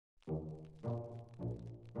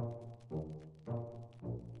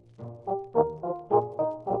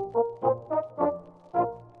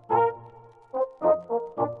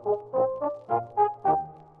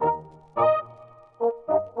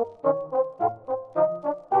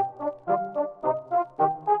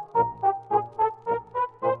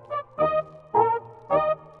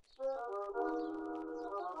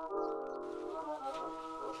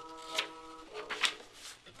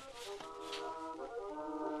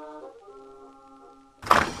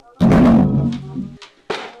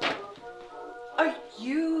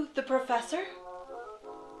professor?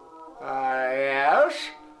 Yes?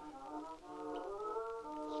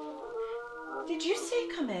 Did you say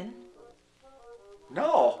come in?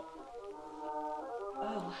 No.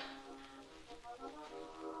 Oh.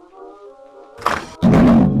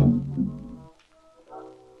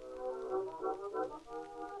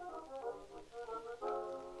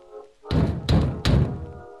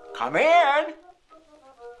 Come in.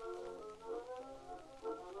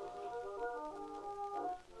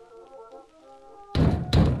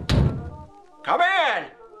 Come in.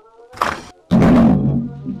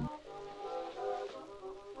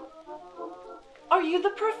 Are you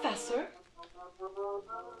the professor?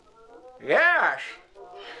 Yes.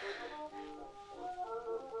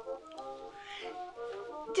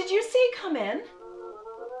 Did you say come in?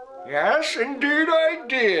 Yes, indeed I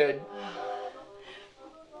did.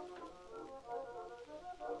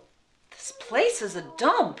 This place is a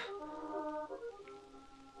dump.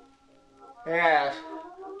 Yes.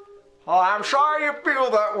 Well, I'm sorry you feel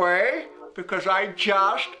that way, because I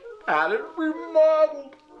just had it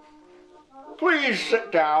remodeled. Please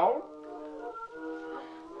sit down.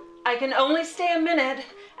 I can only stay a minute.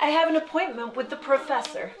 I have an appointment with the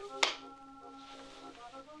professor.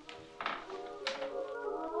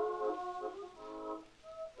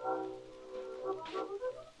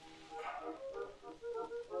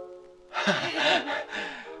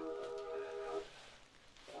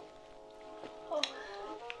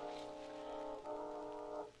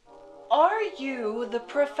 Are you the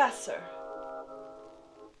professor?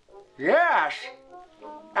 Yes.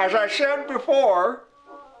 As I said before,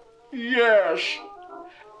 yes.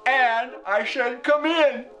 And I said come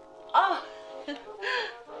in. Oh.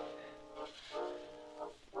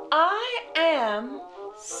 I am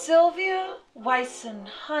Sylvia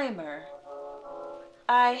Wisenheimer.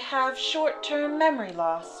 I have short-term memory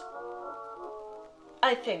loss.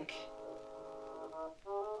 I think.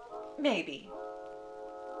 Maybe.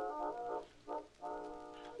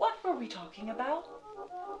 What were we talking about?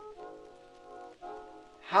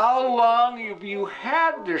 How long have you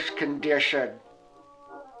had this condition?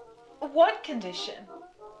 What condition?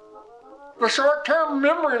 The short-term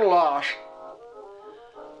memory loss.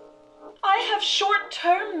 I have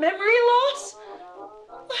short-term memory loss?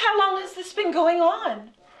 How long has this been going on?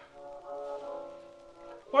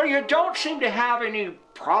 Well, you don't seem to have any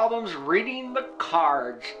problems reading the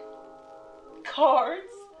cards. Cards?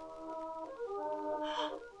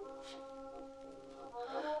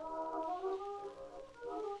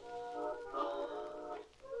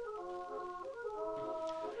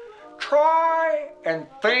 Try and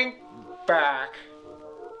think back.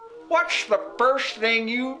 What's the first thing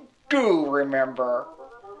you do remember?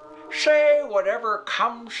 Say whatever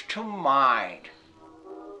comes to mind.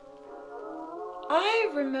 I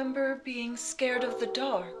remember being scared of the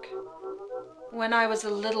dark when I was a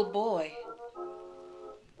little boy.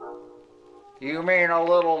 You mean a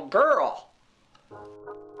little girl?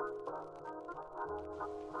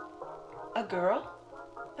 A girl?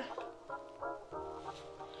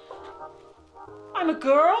 I'm a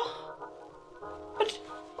girl? But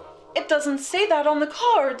it doesn't say that on the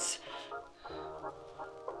cards.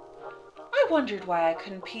 I wondered why I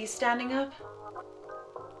couldn't pee standing up.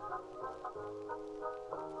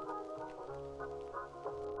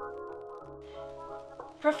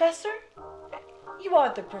 Professor? You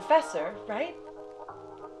are the professor, right?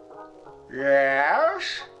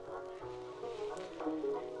 Yes?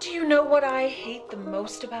 Do you know what I hate the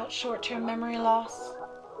most about short-term memory loss?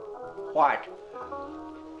 What?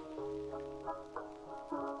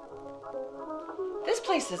 This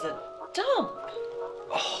place is a dump.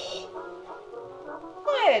 Oh.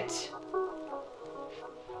 What?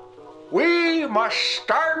 We must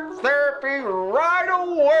start therapy right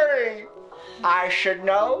away. I should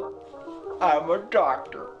know. I'm a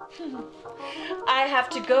doctor. I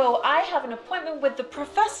have to go. I have an appointment with the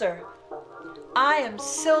professor. I am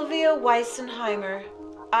Sylvia Wisenheimer.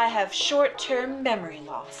 I have short-term memory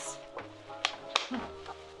loss.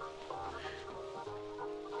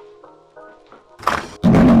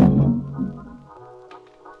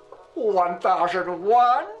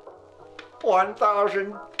 1001,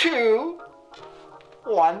 1002,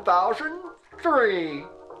 1003.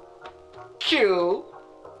 Cue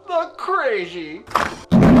the crazy.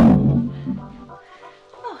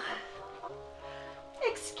 Oh.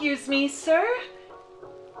 Excuse me, sir.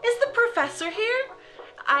 Is the professor here?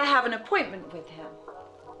 I have an appointment with him.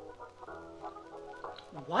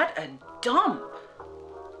 What a dump.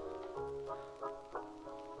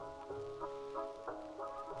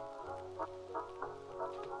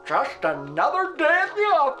 Just another day at the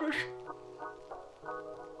office.